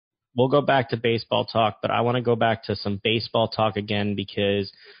we'll go back to baseball talk, but I want to go back to some baseball talk again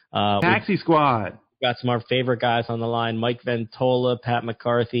because Taxi Squad. We've got some of our favorite guys on the line, Mike Ventola, Pat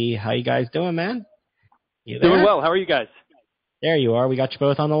McCarthy. How you guys doing, man? You there? Doing well. How are you guys? There you are. We got you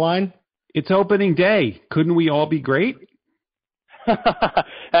both on the line. It's opening day. Couldn't we all be great?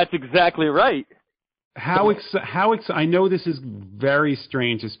 That's exactly right. I know this is very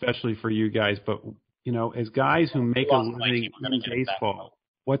strange, especially for you guys, but, you know, as guys who make a living in baseball,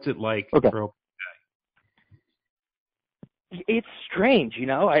 what's it like for opening day? It's strange, you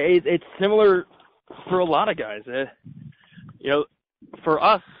know. It's similar for a lot of guys. You know, for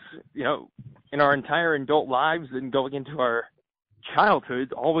us, you know, in our entire adult lives and going into our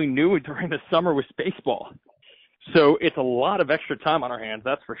childhood, all we knew during the summer was baseball. So it's a lot of extra time on our hands,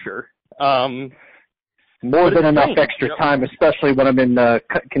 that's for sure. More than enough extra time, especially when I'm in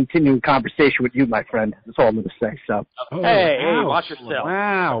continuing conversation with you, my friend. That's all I'm going to say. So, hey, watch yourself.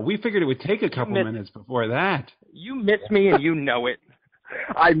 Wow, we figured it would take a couple minutes before that. You miss me, and you know it.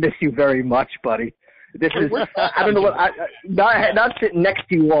 I miss you very much, buddy. This is, I don't know what, not sitting next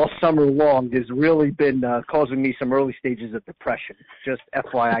to you all summer long has really been causing me some early stages of depression. Just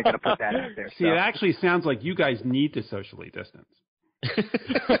FYI, I got to put that out there. See, it actually sounds like you guys need to socially distance.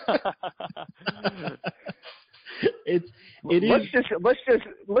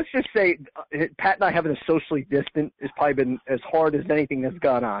 Let's just say Pat and I having a socially distant has probably been as hard as anything that's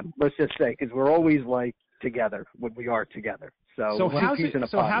gone on. Let's just say, because we're always like together when we are together. So how's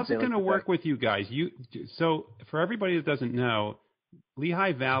it going to work with you guys? So for everybody that doesn't know,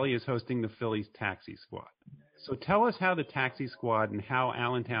 Lehigh Valley is hosting the Phillies Taxi Squad. So tell us how the Taxi Squad and how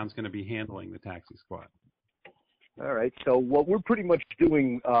Allentown's going to be handling the Taxi Squad. All right. So what we're pretty much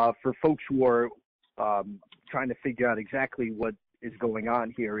doing for folks who are trying to figure out exactly what is going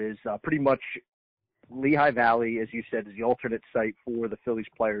on here is pretty much Lehigh Valley, as you said, is the alternate site for the Phillies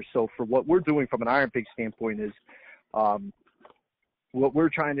players. So for what we're doing from an Ironpigs standpoint is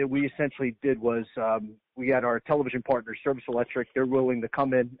we essentially did was we had our television partner, Service Electric. They're willing to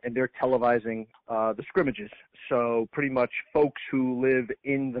come in and they're televising the scrimmages. So pretty much folks who live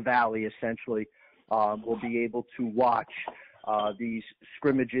in the valley essentially will be able to watch these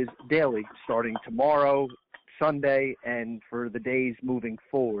scrimmages daily, starting tomorrow, Sunday, and for the days moving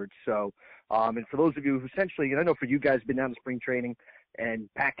forward. So, and for those of you who essentially, and I know for you guys been down to spring training, and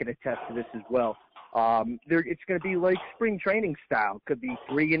Pat can attest to this as well, it's going to be like spring training style. Could be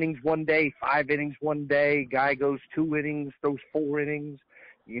 3 innings one day, 5 innings one day. Guy goes 2 innings, throws 4 innings.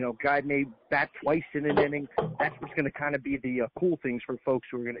 You know, guy may bat twice in an inning. That's what's going to kind of be the cool things for folks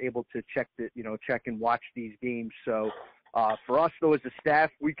who are going to able to check and watch these games. So for us though, as a staff,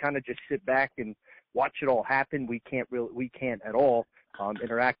 we kind of just sit back and watch it all happen. We can't at all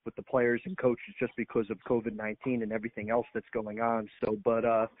interact with the players and coaches just because of COVID-19 and everything else that's going on. So,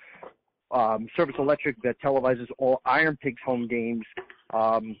 but Service Electric that televises all Ironpigs home games,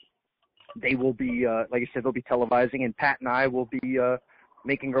 they will be, like I said, they'll be televising, and Pat and I will be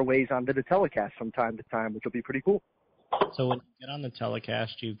making our ways onto the telecast from time to time, which will be pretty cool. So when you get on the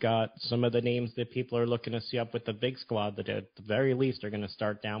telecast, you've got some of the names that people are looking to see up with the big squad that at the very least are going to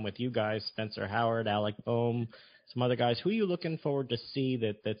start down with you guys, Spencer Howard, Alec Boehm, some other guys. Who are you looking forward to see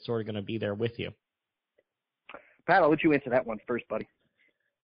that's sort of going to be there with you? Pat, I'll let you answer that one first, buddy.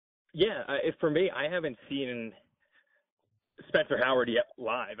 Yeah, for me, I haven't seen Spencer Howard yet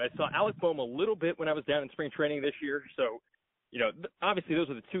live. I saw Alec Boehm a little bit when I was down in spring training this year. So, you know, obviously those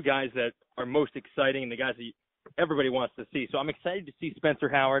are the 2 guys that are most exciting and the guys that everybody wants to see. So I'm excited to see Spencer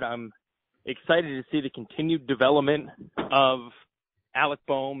Howard. I'm excited to see the continued development of Alec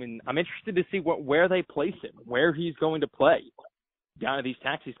Boehm, and I'm interested to see where they place him, where he's going to play down at these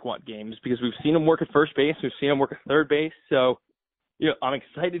Taxi Squad games, because we've seen him work at first base, we've seen him work at third base. So, you know, I'm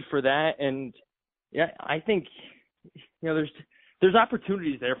excited for that, and yeah, I think, you know, there's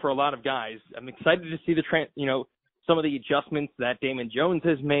opportunities there for a lot of guys. I'm excited to see some of the adjustments that Damon Jones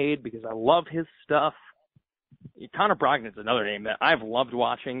has made, because I love his stuff. Connor Brogdon's another name that I've loved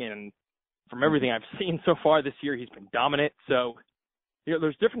watching, and from everything I've seen so far this year, he's been dominant. So, you know,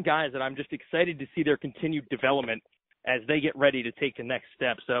 there's different guys that I'm just excited to see their continued development as they get ready to take the next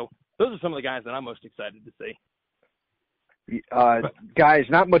step. So those are some of the guys that I'm most excited to see. Guys,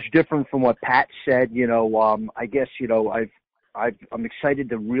 not much different from what Pat said. You know, I guess, you know, I'm excited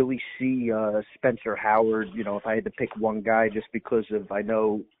to really see Spencer Howard. You know, if I had to pick one guy, just because of, I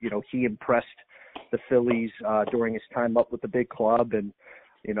know, you know, he impressed the Phillies during his time up with the big club, and,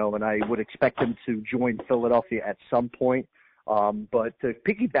 you know, and I would expect him to join Philadelphia at some point. But to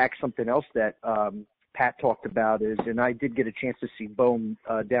piggyback something else that Pat talked about is, and I did get a chance to see Boehm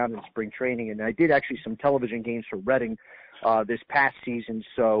down in spring training, and I did actually some television games for Reading this past season.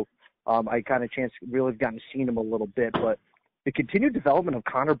 So I kind of really gotten to see him a little bit, but the continued development of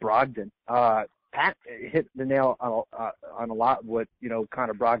Connor Brogdon, Pat hit the nail on a lot of what,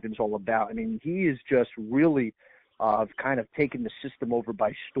 Connor Brogdon's all about. I mean, he is just really kind of taken the system over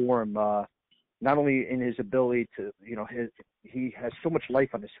by storm, not only in his ability to, he has so much life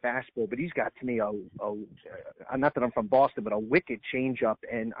on his fastball, but he's got, to me, not that I'm from Boston, but a wicked changeup,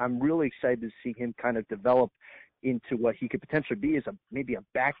 and I'm really excited to see him kind of develop into what he could potentially be as maybe a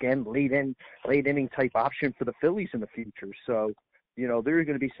back-end, late inning type option for the Phillies in the future. So, there are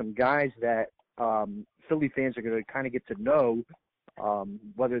going to be some guys that Philly fans are going to kind of get to know,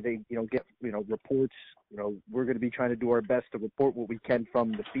 whether they, get, reports. We're going to be trying to do our best to report what we can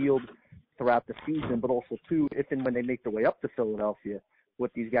from the field throughout the season, but also, too, if and when they make their way up to Philadelphia,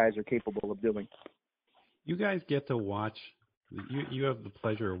 what these guys are capable of doing. You guys get to watch. You have the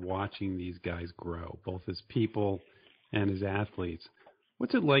pleasure of watching these guys grow, both as people and as athletes.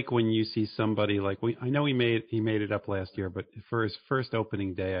 What's it like when you see somebody like I know he made it up last year, but for his first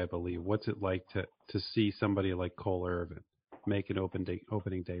opening day, I believe. What's it like to see somebody like Cole Irvin make an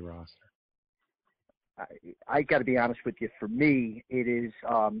opening day roster? I got to be honest with you. For me, it is.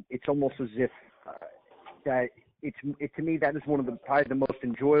 It's almost as if that to me that is one of probably the most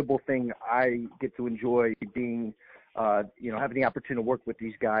enjoyable thing I get to enjoy being. Having the opportunity to work with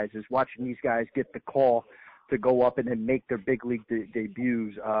these guys is watching these guys get the call to go up and then make their big league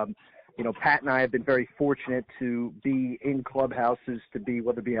debuts. Pat and I have been very fortunate to be in clubhouses,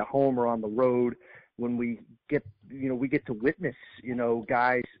 whether it be at home or on the road, when we get to witness,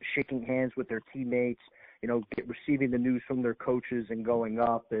 guys shaking hands with their teammates, receiving the news from their coaches and going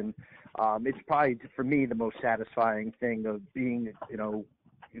up. And it's probably, for me, the most satisfying thing of being,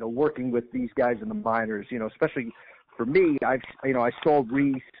 working with these guys in the minors, especially for me. I saw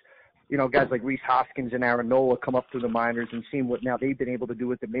Reese, guys like Reese Hoskins and Aaron Nola come up through the minors and seeing what now they've been able to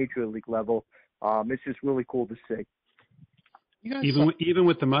do at the major league level. It's just really cool to see. Even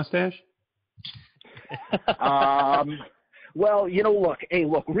with the mustache? Well,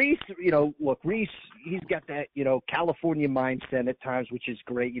 Reese, Reese, he's got that, California mindset at times, which is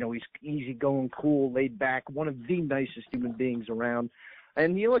great. He's easygoing, cool, laid back, one of the nicest human beings around.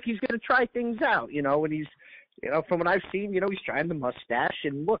 And, he's going to try things out, and he's, from what I've seen, he's trying the mustache.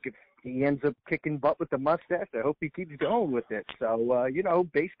 And look, if he ends up kicking butt with the mustache, I hope he keeps going with it. So,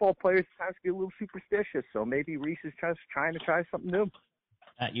 baseball players sometimes get a little superstitious. So maybe Reese is trying to try something new.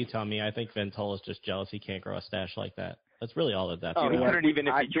 You tell me. I think Ventola's just jealous he can't grow a stash like that. That's really all that's. He couldn't even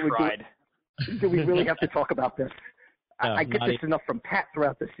if he tried. Do we really have to talk about this? No, I get this enough from Pat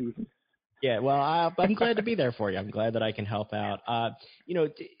throughout the season. Yeah, well, I'm glad to be there for you. I'm glad that I can help out.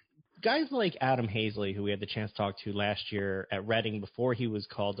 Guys like Adam Hazley, who we had the chance to talk to last year at Reading before he was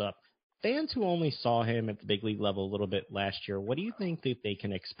called up, fans who only saw him at the big league level a little bit last year, what do you think that they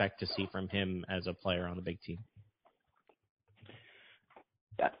can expect to see from him as a player on the big team?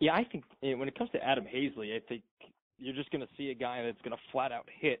 Yeah, I think when it comes to Adam Hazley, I think you're just going to see a guy that's going to flat out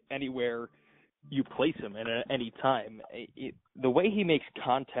hit anywhere you place him and at any time. The way he makes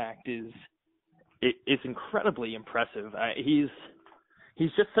contact is incredibly impressive. He's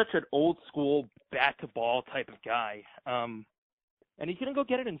just such an old school bat to ball type of guy. And he's going to go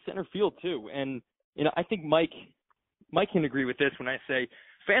get it in center field too. And, I think Mike can agree with this when I say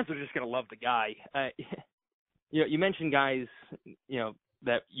fans are just going to love the guy. You mentioned guys,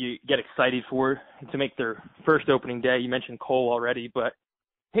 that you get excited for to make their first opening day. You mentioned Cole already, but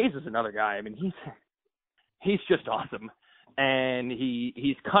Hayes is another guy. I mean, he's just awesome. And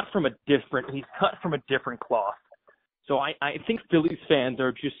he's cut from a different cloth. So I think Phillies fans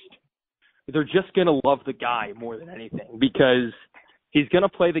they're just going to love the guy more than anything because he's going to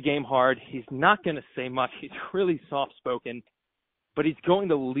play the game hard. He's not going to say much. He's really soft-spoken, but he's going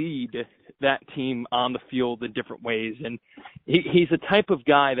to lead that team on the field in different ways. And he's the type of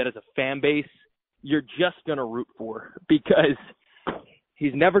guy that as a fan base, you're just going to root for because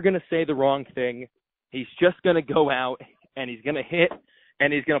he's never going to say the wrong thing. He's just going to go out and he's going to hit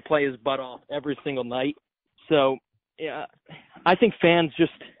and he's going to play his butt off every single night. So yeah, I think fans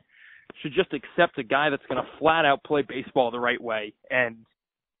should just accept a guy that's going to flat out play baseball the right way. And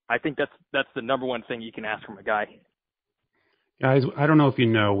I think that's the number one thing you can ask from a guy. Guys, I don't know if you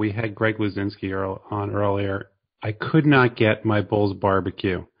know, we had Greg Luzinski on earlier. I could not get my Bull's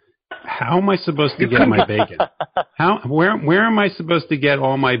barbecue. How am I supposed to get my bacon? Where am I supposed to get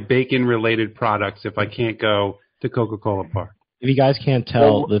all my bacon-related products if I can't go to Coca-Cola Park? If you guys can't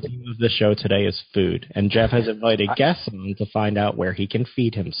tell, the theme of the show today is food, and Jeff has invited guests on to find out where he can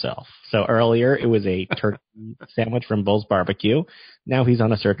feed himself. So earlier, it was a turkey sandwich from Bull's Barbecue. Now he's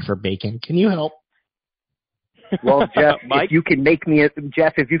on a search for bacon. Can you help? Well, Jeff, if you can make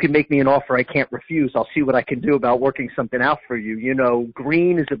me an offer I can't refuse, I'll see what I can do about working something out for you. You know,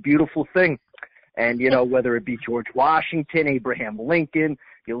 green is a beautiful thing. And, you know, whether it be George Washington, Abraham Lincoln,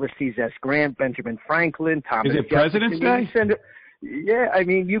 Ulysses S. Grant, Benjamin Franklin, Thomas Is it President's Day? Yeah, I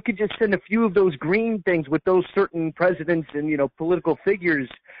mean, you could just send a few of those green things with those certain presidents and, you know, political figures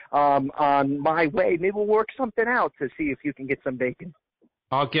on my way. Maybe we'll work something out to see if you can get some bacon.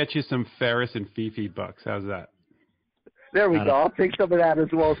 I'll get you some Ferris and Fifi bucks. How's that? There we go. I'll take some of that as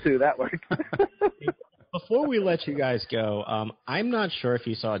well, too. That works. Before we let you guys go, I'm not sure if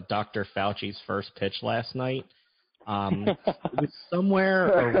you saw Dr. Fauci's first pitch last night. It was somewhere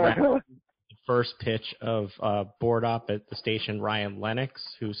around the first pitch of board op at the station Ryan Lennox,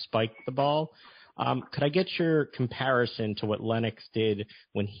 who spiked the ball. Could I get your comparison to what Lennox did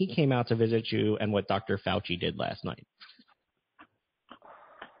when he came out to visit you and what Dr. Fauci did last night?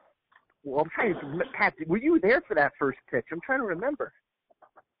 Well, I'm trying to, Pat, were you there for that first pitch? I'm trying to remember.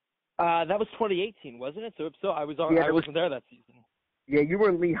 That was 2018, wasn't it? So if so, I wasn't there that season. Yeah, you were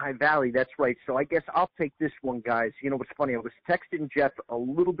in Lehigh Valley. That's right. So I guess I'll take this one, guys. You know what's funny? I was texting Jeff a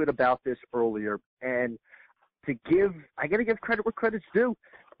little bit about this earlier, and I got to give credit where credit's due.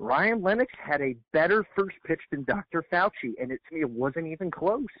 Ryan Lennox had a better first pitch than Dr. Fauci, and to me, it wasn't even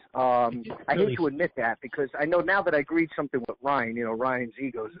close. I hate to admit that because I know now that I agreed something with Ryan, you know, Ryan's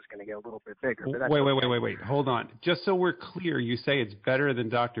egos is going to get a little bit bigger. But Wait. Hold on. Just so we're clear, you say it's better than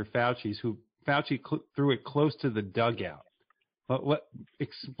Dr. Fauci's, who Fauci threw it close to the dugout.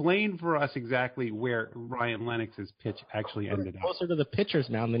 Explain for us exactly where Ryan Lennox's pitch actually ended up. Closer to the pitcher's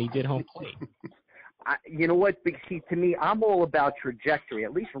mound than he did home plate. You know what? See, to me, I'm all about trajectory.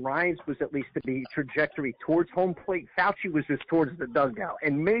 At least Ryan's was at least to be trajectory towards home plate. Fauci was just towards the dugout.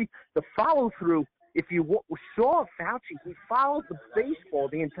 And the follow-through, if you saw Fauci, he followed the baseball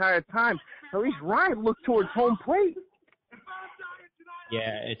the entire time. At least Ryan looked towards home plate.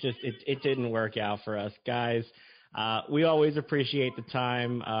 Yeah, it didn't work out for us. Guys, we always appreciate the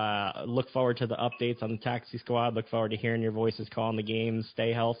time. Look forward to the updates on the Taxi Squad. Look forward to hearing your voices calling the games.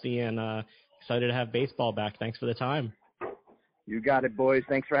 Stay healthy and excited to have baseball back. Thanks for the time. You got it, boys.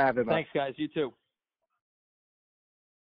 Thanks for having us. Thanks, guys. You too.